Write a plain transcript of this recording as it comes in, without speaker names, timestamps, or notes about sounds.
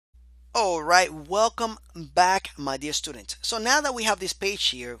All right, welcome back, my dear students. So now that we have this page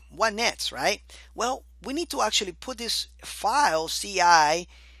here, what next, right? Well, we need to actually put this file CI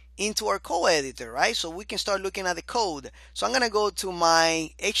into our code editor, right? So we can start looking at the code. So I'm gonna go to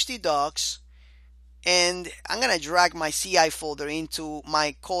my htdocs and I'm gonna drag my CI folder into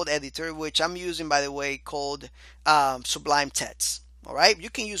my code editor, which I'm using, by the way, called Sublime Text. All right, you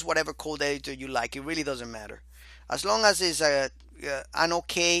can use whatever code editor you like. It really doesn't matter, as long as it's an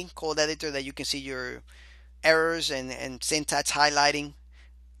okay code editor that you can see your errors and syntax highlighting.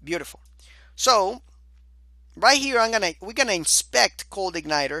 Beautiful. So right here, we're gonna inspect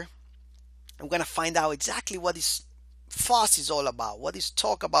CodeIgniter. I'm gonna find out exactly what this fuss is all about. What is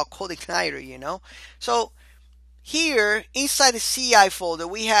talk about CodeIgniter? So here inside the CI folder,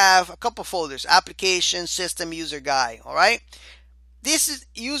 we have a couple folders: application, system, user guide. All right. This is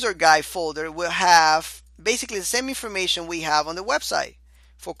user guide folder will have basically the same information we have on the website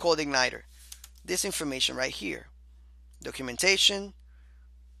for CodeIgniter. This information right here, documentation,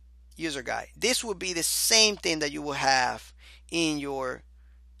 user guide. This will be the same thing that you will have in your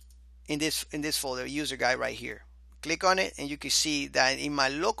in this folder, user guide right here. Click on it and you can see that in my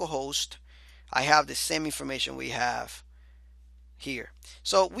local host I have the same information we have here.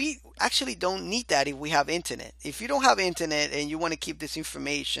 So we actually don't need that if we have internet. If you don't have internet and you want to keep this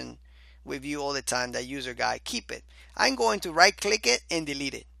information with you all the time, that user guide, keep it. I'm going to right click it and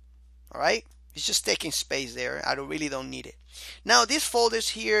delete it. All right, it's just taking space there. I really don't need it. Now these folders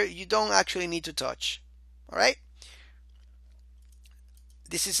here, you don't actually need to touch. All right,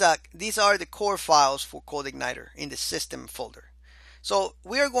 these are the core files for CodeIgniter in the system folder. So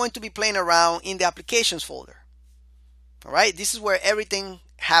we are going to be playing around in the applications folder. All right, this is where everything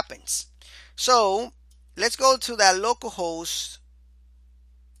happens. So let's go to that local host.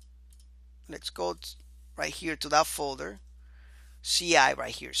 Let's go right here to that folder, CI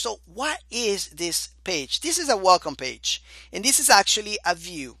right here. So what is this page? This is a welcome page, and this is actually a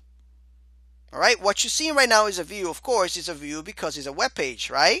view. All right, what you're seeing right now is a view. Of course, it's a view because it's a web page,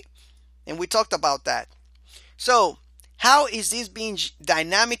 right? And we talked about that. So how is this being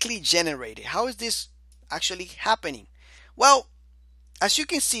dynamically generated? How is this actually happening? Well, as you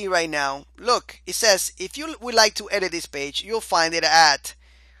can see right now, look, it says if you would like to edit this page, you'll find it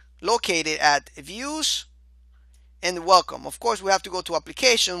located at views and welcome. Of course, we have to go to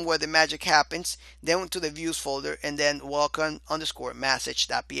application where the magic happens, then to the views folder, and then welcome underscore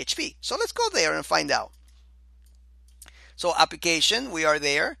message.php. So let's go there and find out. So application, we are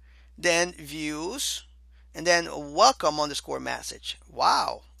there, then views, and then welcome underscore message.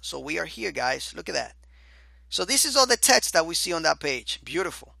 Wow. So we are here, guys. Look at that. So this is all the text that we see on that page.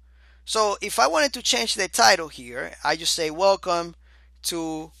 Beautiful. So if I wanted to change the title here, I just say welcome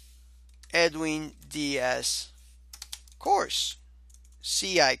to Edwin Diaz course,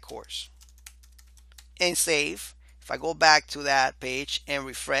 CI course, and save. If I go back to that page and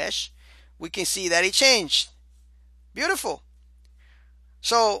refresh, we can see that it changed. Beautiful.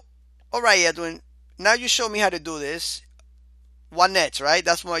 So, all right, Edwin, now you show me how to do this. What next, right?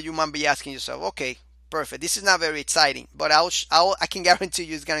 That's what you might be asking yourself. Okay, perfect. This is not very exciting, but I can guarantee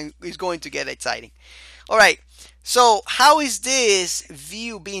you it's going to get exciting. All right. So how is this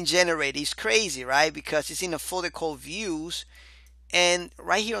view being generated? It's crazy, right? Because it's in a folder called views, and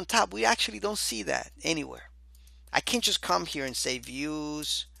right here on top, we actually don't see that anywhere. I can't just come here and say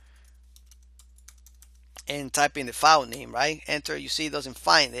views and type in the file name, right? Enter, you see it doesn't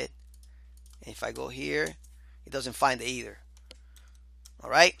find it. And if I go here, it doesn't find it either. All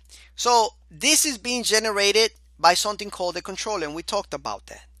right. So this is being generated by something called the controller, and we talked about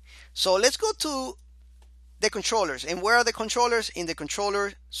that. So let's go to the controllers. And where are the controllers? In the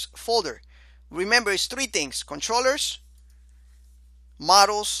controllers folder. Remember, it's three things: controllers,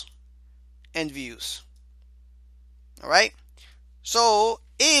 models, and views. All right. So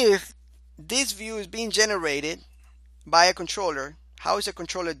if this view is being generated by a controller, how is the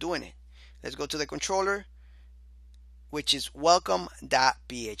controller doing it? Let's go to the controller, which is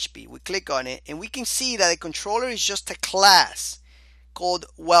welcome.php. We click on it and we can see that the controller is just a class called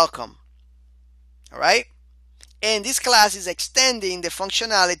welcome. All right. And this class is extending the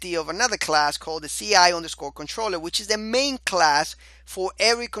functionality of another class called the CI underscore controller, which is the main class for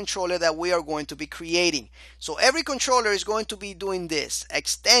every controller that we are going to be creating. So every controller is going to be doing this,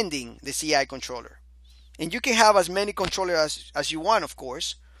 extending the CI controller. And you can have as many controllers as you want, of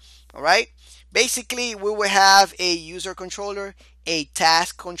course. All right. Basically, we will have a user controller, a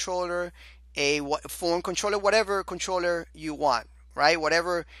task controller, a form controller, whatever controller you want, right?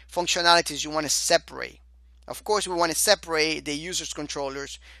 Whatever functionalities you want to separate. Of course, we want to separate the user's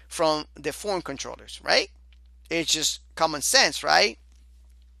controllers from the form controllers, right? It's just common sense, right?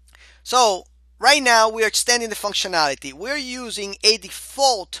 So right now we're extending the functionality. We're using a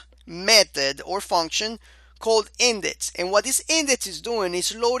default method or function called index. And what this index is doing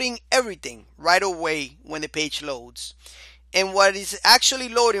is loading everything right away when the page loads. And what is actually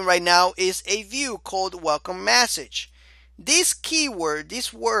loading right now is a view called welcome message. This keyword,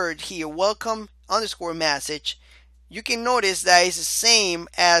 this word here, welcome underscore message, you can notice that it's the same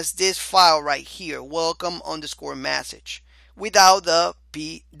as this file right here, welcome underscore message, without the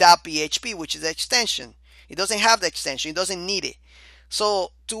 .php, which is the extension. It doesn't have the extension, it doesn't need it.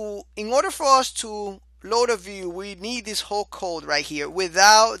 So in order for us to load a view, we need this whole code right here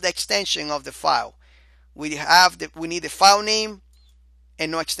without the extension of the file. We need the file name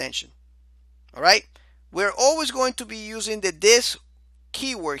and no extension. All right. We're always going to be using the this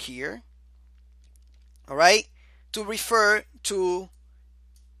keyword here. All right, to refer to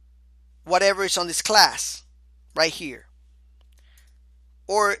whatever is on this class right here,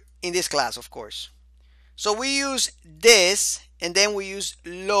 or in this class, of course. So we use this, and then we use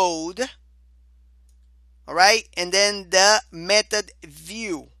load. All right, and then the method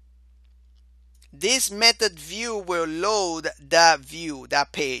view. This method view will load that view,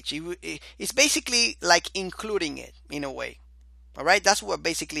 that page. It's basically like including it in a way. All right, that's what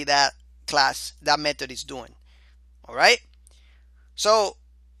basically that class, that method is doing. All right, so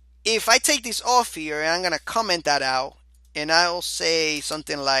if I take this off here and I'm gonna comment that out, and I'll say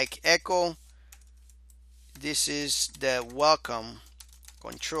something like echo, this is the welcome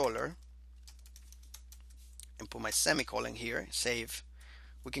controller, and put my semicolon here, save.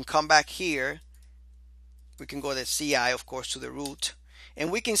 We can come back here. We can go to CI, of course, to the root,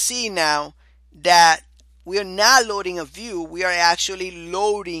 and we can see now that we are not loading a view. We are actually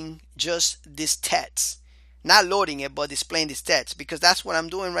loading just this text. Not loading it, but displaying this text, because that's what I'm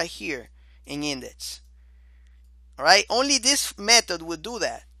doing right here in index. All right, only this method would do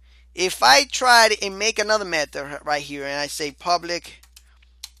that. If I tried and make another method right here, and I say public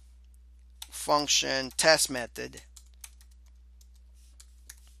function test method,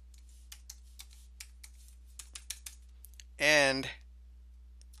 and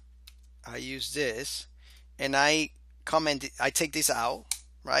I use this, and I comment it, I take this out,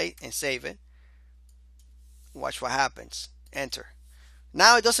 right, and save it. Watch what happens. Enter.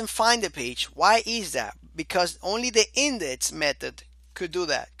 Now it doesn't find the page. Why is that? Because only the index method could do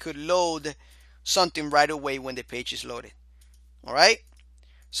that, could load something right away when the page is loaded. All right.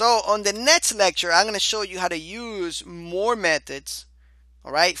 So on the next lecture, I'm going to show you how to use more methods,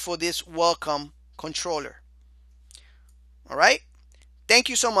 all right, for this welcome controller. All right. Thank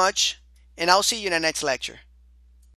you so much, and I'll see you in the next lecture.